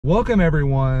Welcome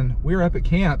everyone, we're up at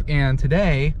camp and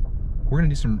today we're gonna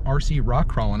do some RC rock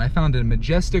crawling. I found a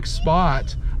majestic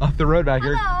spot up the road back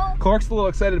here. Hello. Clark's a little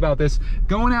excited about this.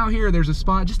 Going out here, there's a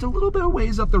spot just a little bit of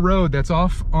ways up the road that's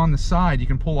off on the side. You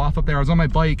can pull off up there. I was on my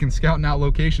bike and scouting out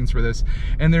locations for this.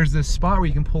 And there's this spot where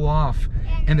you can pull off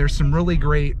and there's some really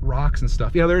great rocks and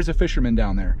stuff. Yeah, there's a fisherman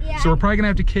down there. Yeah. So we're probably gonna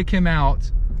have to kick him out.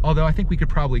 Although I think we could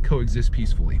probably coexist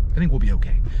peacefully. I think we'll be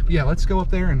okay. But yeah, let's go up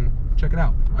there and check it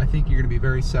out. I think you're gonna be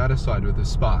very satisfied with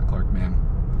this spot, Clark, man.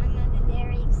 I'm gonna be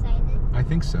very excited. I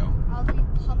think so. I'll be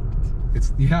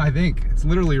pumped. Yeah, I think. It's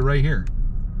literally right here.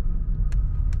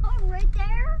 Oh, right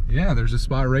there? Yeah, there's a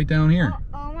spot right down here.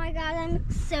 Oh my god, I'm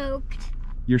soaked.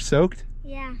 You're soaked?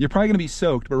 Yeah. You're probably gonna be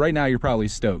soaked, but right now you're probably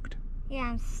stoked.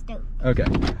 Yeah, I'm stoked. Okay,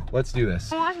 let's do this.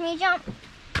 Watch me jump.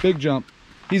 Big jump.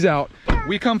 He's out.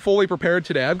 We come fully prepared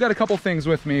today. I've got a couple things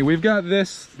with me. We've got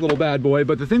this little bad boy,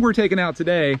 but the thing we're taking out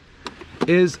today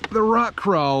is the rock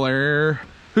crawler,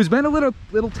 who's been a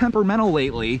little temperamental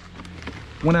lately.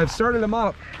 When I've started him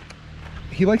up,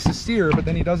 he likes to steer, but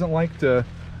then he doesn't like to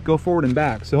go forward and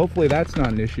back. So hopefully that's not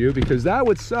an issue, because that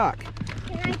would suck.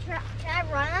 Can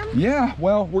I run him? Yeah,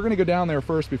 well, we're gonna go down there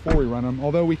first before we run them,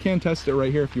 although we can test it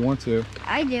right here if you want to.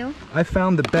 I do. I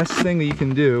found the best thing that you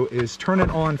can do is turn it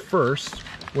on first,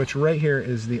 which right here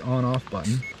is the on-off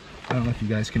button. I don't know if you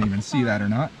guys can even see that or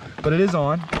not, but it is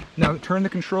on. Now turn the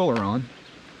controller on.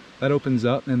 That opens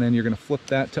up, and then you're gonna flip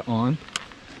that to on.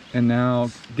 And now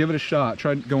give it a shot.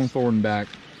 Try going forward and back.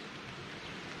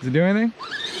 Does it do anything?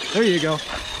 There you go.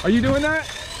 Are you doing that?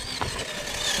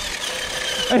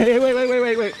 Hey,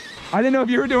 wait. I didn't know if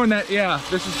you were doing that. Yeah,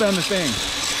 this has been the thing.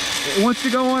 It wants to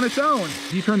go on its own.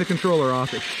 If you turn the controller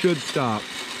off, it should stop.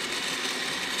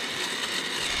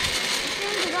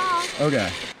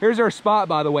 Okay, here's our spot,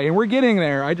 by the way, and we're getting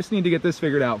there. I just need to get this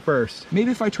figured out first.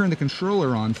 Maybe if I turn the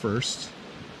controller on first,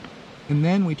 and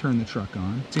then we turn the truck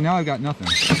on. See, now I've got nothing.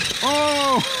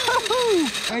 Oh,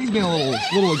 he's being a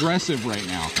little aggressive right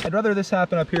now. I'd rather this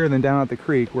happen up here than down at the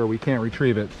creek where we can't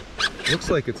retrieve it. Looks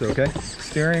like it's okay.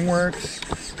 Steering works.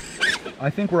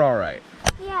 I think we're all right.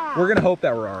 Yeah. We're gonna hope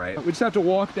that we're all right. We just have to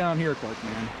walk down here, Clark,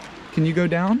 man. Can you go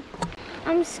down?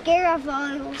 I'm scared of the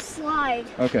little slide.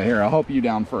 Okay, here, I'll help you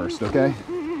down first, okay?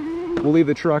 We'll leave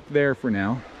the truck there for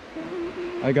now.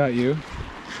 I got you.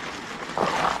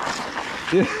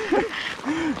 Yeah.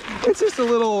 It's just a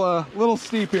little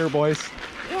steep here, boys.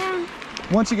 Yeah.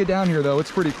 Once you get down here, though,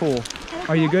 it's pretty cool.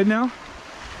 Are you good now?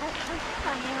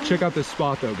 Check out this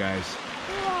spot, though, guys.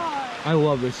 I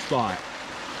love this spot.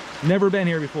 Never been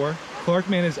here before.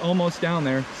 Clarkman is almost down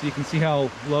there, so you can see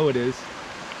how low it is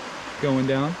going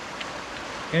down.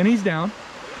 And he's down.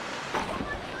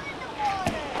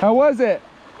 How was it?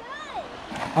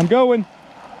 Good. I'm going.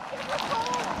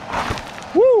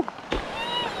 Woo!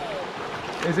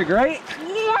 Is it great?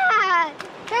 Yeah.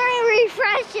 Very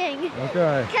refreshing.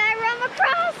 Okay. Can I run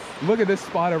across? Look at this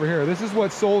spot over here. This is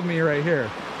what sold me right here.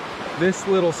 This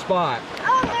little spot.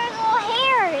 Oh, there's little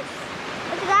hairs.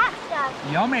 Look at that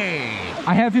stuff. Yummy.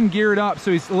 I have him geared up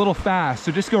so he's a little fast.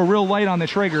 So just go real light on the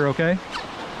trigger, okay?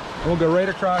 We'll go right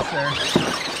across there.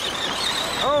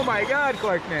 Oh my God,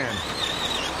 Clarkman.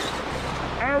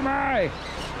 Oh my.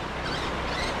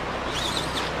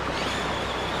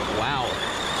 Wow.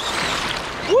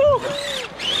 Woo!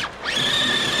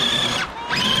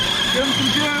 Give him some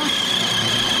juice.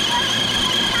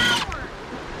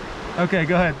 Okay,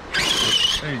 go ahead.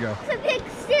 There you go. It's a big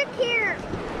stick here.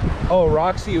 Oh,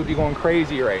 Roxy would be going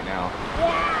crazy right now.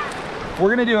 Yeah. We're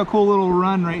gonna do a cool little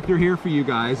run right through here for you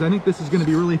guys. I think this is gonna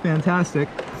be really fantastic.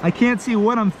 I can't see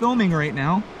what I'm filming right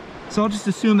now, so I'll just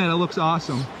assume that it looks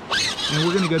awesome. And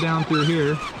we're gonna go down through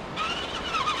here.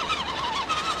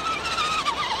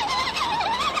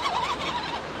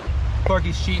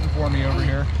 Clarky's cheating for me over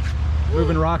here.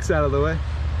 Moving rocks out of the way.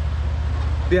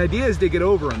 The idea is to get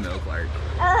over them though, Clark.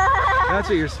 That's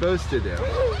what you're supposed to do.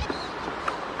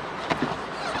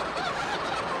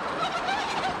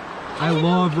 I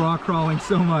love rock crawling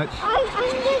so much. I'm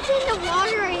just in the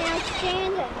water right now,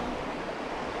 standing.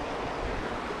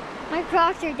 My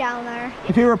Crocs are down there.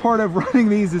 My favorite part of running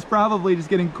these is probably just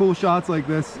getting cool shots like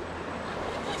this.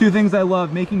 Two things I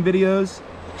love, making videos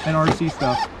and RC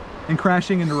stuff, and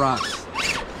crashing into rocks.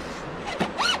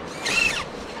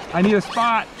 I need a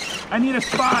spot. I need a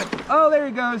spot. Oh, there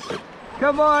he goes.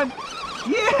 Come on.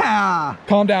 Yeah.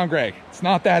 Calm down, Greg. It's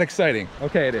not that exciting.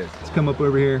 Okay, it is. Let's come up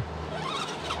over here.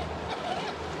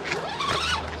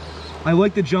 I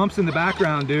like the jumps in the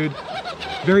background, dude.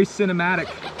 Very cinematic.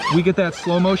 We get that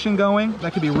slow motion going,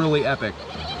 that could be really epic.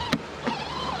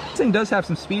 This thing does have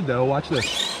some speed though, watch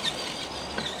this.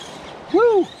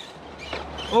 Woo!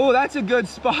 Oh, that's a good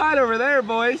spot over there,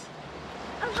 boys.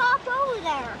 hop over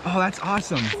there. Oh, that's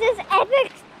awesome. This is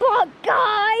epic spot,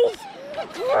 guys.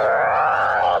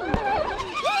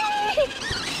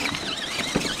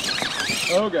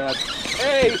 Oh God.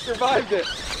 Hey, survived it.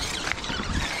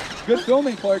 Good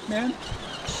filming, Clark, man.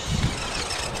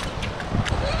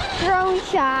 Drone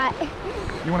shot.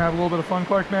 You want to have a little bit of fun,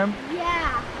 Clark, man?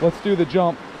 Yeah. Let's do the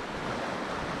jump.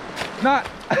 Not,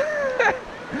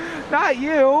 not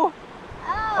you. Oh.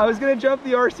 I was gonna jump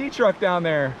the RC truck down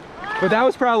there, but that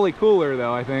was probably cooler,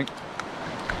 though. I think.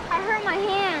 I hurt my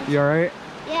hand. You all right?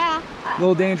 Yeah. A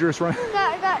little dangerous, right?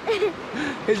 Got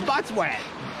His butt's wet.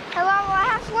 I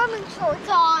have swimming shorts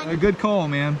on. A good call,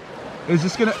 man. It was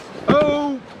just gonna.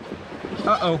 Oh.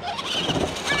 Uh-oh.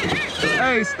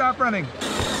 Hey, stop running.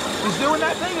 He's doing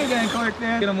that thing again, Clark,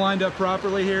 man. Get him lined up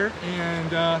properly here,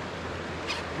 and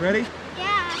ready?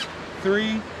 Yeah.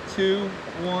 3, 2,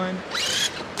 1.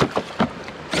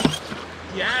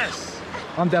 Yes!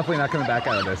 I'm definitely not coming back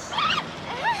out of this.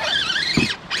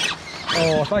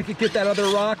 Oh, if I could get that other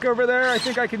rock over there, I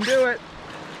think I can do it.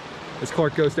 As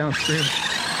Clark goes downstream.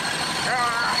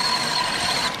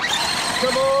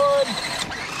 Come on!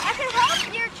 I can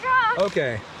help your truck.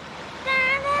 Okay.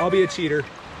 I'll be a cheater.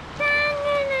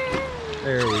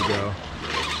 There we go.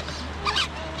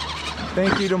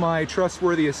 Thank you to my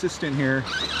trustworthy assistant here.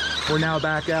 We're now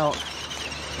back out.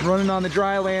 Running on the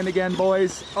dry land again,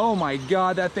 boys. Oh my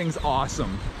God, that thing's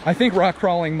awesome. I think rock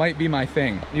crawling might be my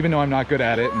thing, even though I'm not good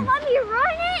at it. Let me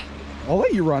run it. I'll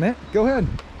let you run it. Go ahead.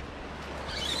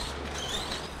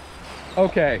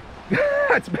 Okay,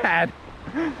 that's bad.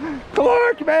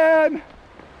 Clark, man!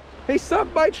 He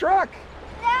sunk my truck.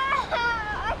 No,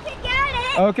 I can get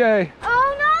it. Okay.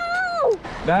 Oh no!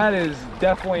 That is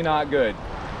definitely not good.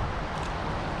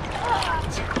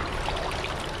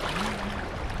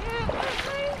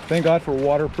 Thank God for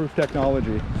waterproof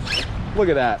technology. Look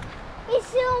at that. He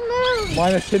still moves.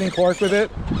 Minus hitting Clark with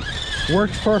it.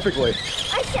 Works perfectly.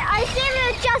 I saved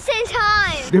it just in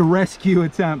time. The rescue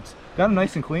attempt. Got him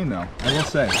nice and clean though, I will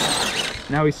say.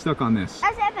 Now he's stuck on this.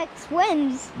 That's epic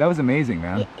swims. That was amazing,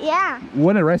 man. Yeah.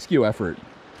 What a rescue effort.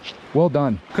 Well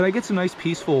done. Could I get some nice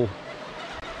peaceful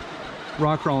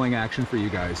rock crawling action for you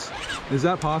guys? Is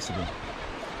that possible?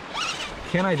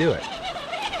 Can I do it?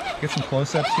 Get some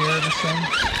close-ups here of this thing.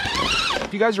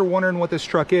 If you guys are wondering what this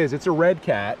truck is, it's a Red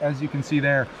Cat, as you can see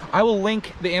there. I will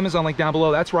link the Amazon link down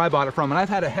below. That's where I bought it from, and I've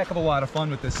had a heck of a lot of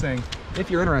fun with this thing. If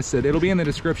you're interested, it'll be in the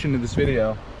description of this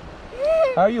video.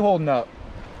 How are you holding up?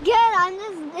 Good, I'm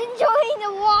just enjoying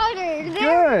the water.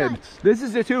 Good. This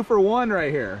is a 2-for-1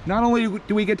 right here. Not only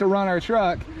do we get to run our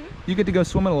truck, you get to go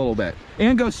swimming a little bit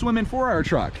and go swimming for our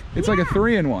truck. It's like a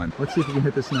 3-in-1. Let's see if we can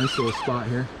hit this nice little spot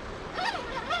here.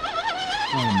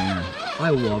 Oh man, I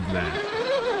love that.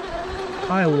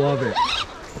 I love it.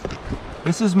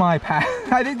 This is my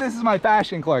I think this is my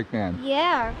passion, Clark, man.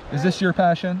 Yeah. Is this your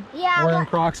passion? Yeah. Wearing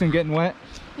Crocs and getting wet?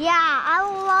 Yeah, I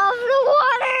love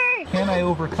the water. Can I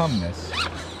overcome this?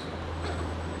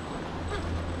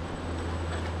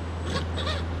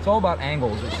 It's all about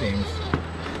angles, it seems.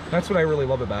 That's what I really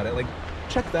love about it. Like,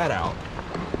 check that out.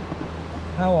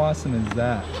 How awesome is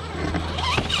that?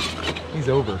 He's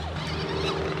over.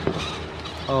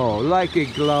 Oh, like a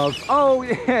glove. Oh,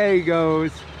 there he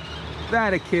goes.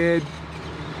 That a kid.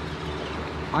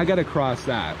 I gotta cross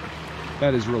that.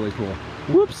 That is really cool.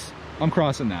 Whoops, I'm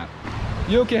crossing that.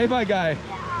 You okay, my guy?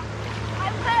 Yeah.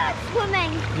 I'm good at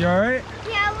swimming. You all right?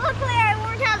 Yeah, luckily I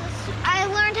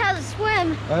learned how to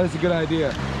swim. That is a good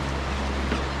idea.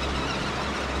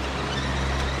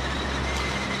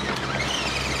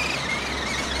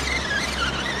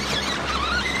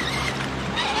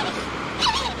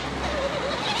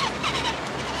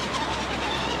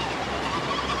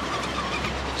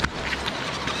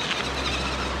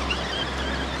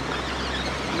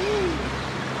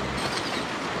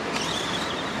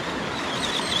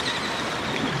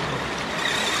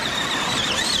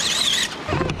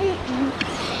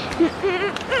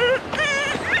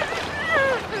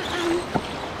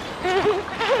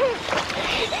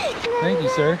 Thank you,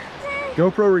 sir.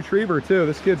 GoPro retriever too.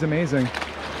 This kid's amazing.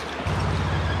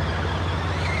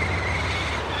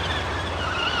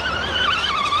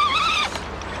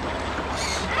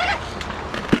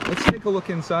 Let's take a look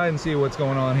inside and see what's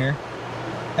going on here.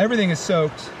 Everything is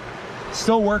soaked.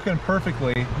 Still working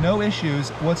perfectly. No issues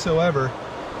whatsoever.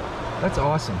 That's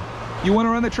awesome. You want to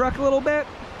run the truck a little bit?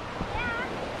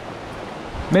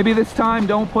 Maybe this time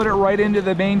don't put it right into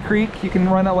the main creek. You can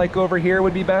run it like over here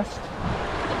would be best.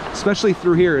 Especially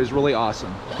through here is really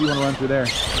awesome if you want to run through there.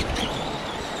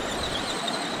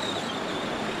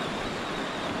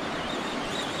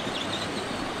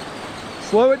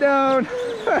 Slow it down.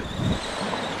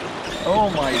 Oh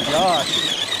my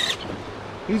gosh.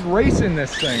 He's racing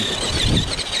this thing.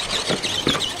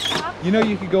 You know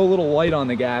you could go a little light on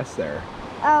the gas there.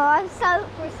 Oh, I'm so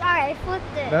sorry. I flipped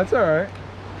it. That's all right.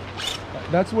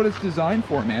 That's what it's designed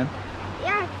for, man.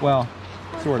 Yeah. Well,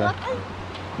 sort of.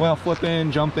 Well,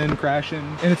 flipping, jumping,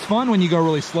 crashing. And it's fun when you go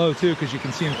really slow too, because you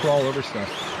can see him crawl over stuff.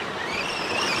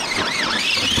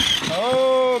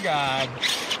 Oh, God.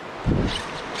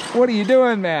 What are you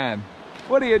doing, man?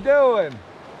 What are you doing?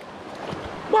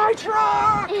 My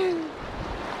truck!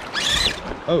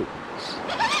 Oh.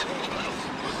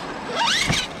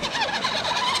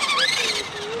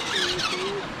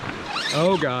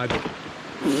 Oh, God. I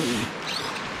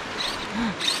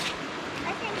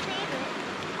can save it.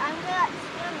 I'm good at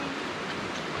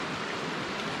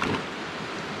swimming.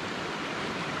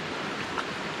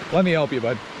 Let me help you,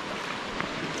 bud.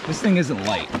 This thing isn't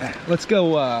light. Let's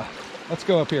go up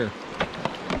here.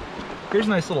 Here's a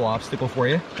nice little obstacle for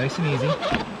you. Nice and easy.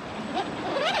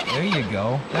 There you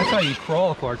go. That's how you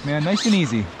crawl, Clark, man. Nice and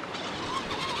easy.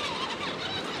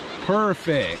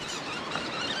 Perfect.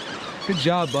 Good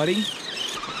job, buddy.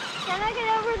 Can I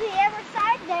get over the other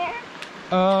side there?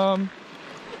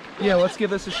 Yeah, let's give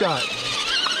this a shot.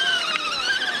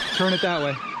 Turn it that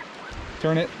way.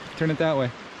 Turn it that way.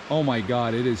 Oh my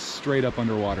God, it is straight up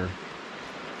underwater.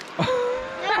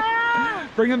 No!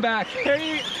 Bring him back.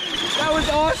 Hey, that was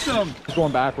awesome. It's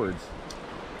going backwards.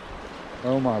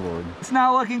 Oh my Lord. It's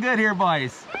not looking good here,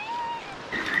 boys.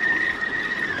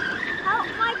 Help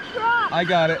my truck. I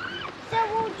got it. So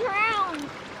we'll drown.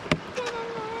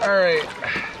 All right.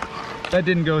 That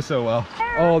didn't go so well.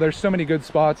 Oh, there's so many good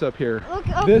spots up here. Look,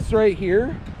 oh. This right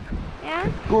here. Yeah?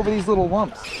 Go over these little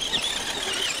lumps.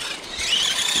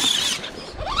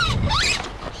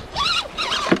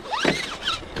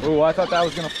 Oh, I thought that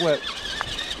was gonna flip.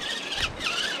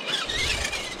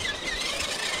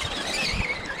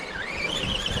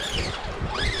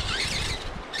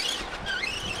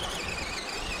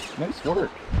 Nice work.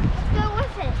 Let's go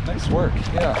with it. Nice work.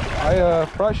 Yeah, I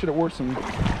probably should have wore some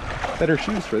better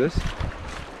shoes for this,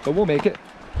 but we'll make it.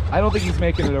 I don't think he's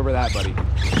making it over that, buddy.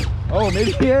 Oh,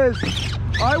 maybe he is.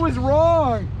 I was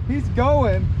wrong. He's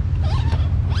going.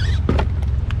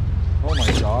 Oh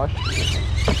my gosh.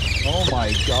 Oh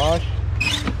my gosh.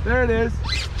 There it is.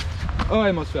 Oh, I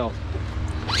almost fell.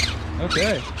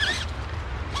 Okay.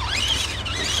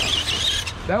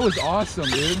 That was awesome,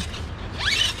 dude.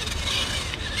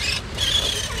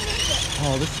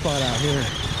 Oh, this spot out here.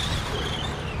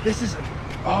 This is,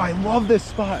 oh, I love this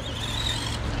spot.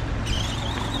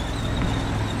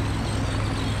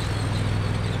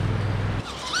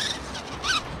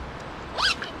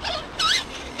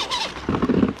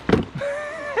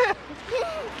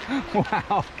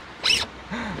 Wow.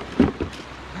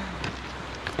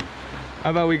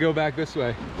 How about we go back this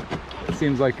way?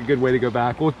 Seems like a good way to go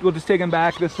back. We'll just take him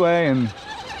back this way, and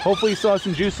hopefully he saw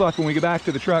some juice left when we get back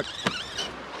to the truck.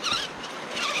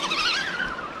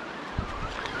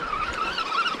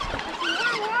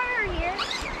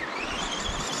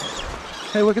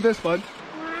 Hey, look at this, bud.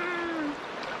 Wow.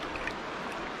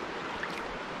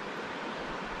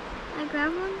 I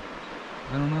grab one?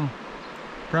 I don't know.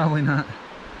 Probably not.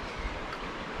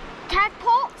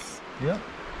 Tadpoles? Yep.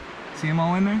 See them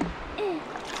all in there?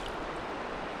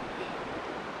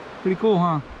 Pretty cool,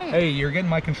 huh? Hey, you're getting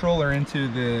my controller into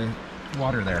the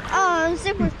water there. Oh, I'm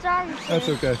super sorry. That's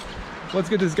okay. Let's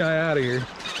get this guy out of here.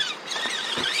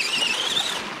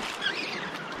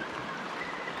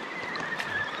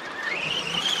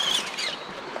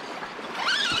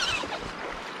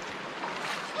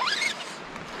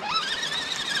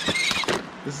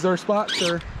 This is our spot,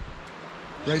 sir.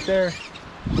 Right there.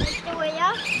 The way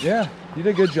up? Yeah, you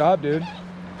did a good job, dude.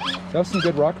 That was some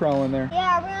good rock crawling there.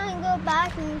 Yeah, we're gonna go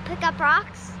back and pick up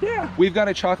rocks. Yeah. We've got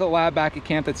a chocolate lab back at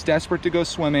camp that's desperate to go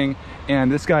swimming,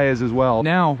 and this guy is as well.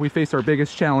 Now we face our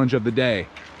biggest challenge of the day,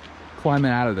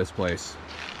 climbing out of this place.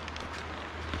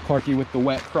 Clarky with the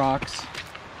wet Crocs,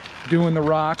 doing the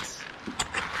rocks,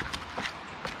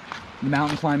 the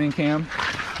mountain climbing cam.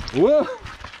 Whoa!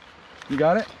 You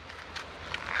got it?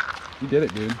 You did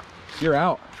it, dude. You're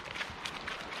out.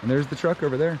 And there's the truck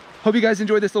over there. Hope you guys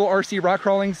enjoyed this little RC rock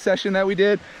crawling session that we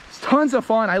did. It's tons of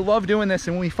fun. I love doing this.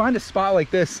 And when we find a spot like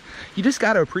this, you just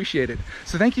got to appreciate it.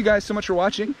 So thank you guys so much for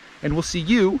watching, and we'll see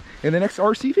you in the next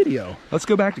RC video. Let's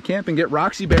go back to camp and get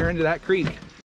Roxy Bear into that creek.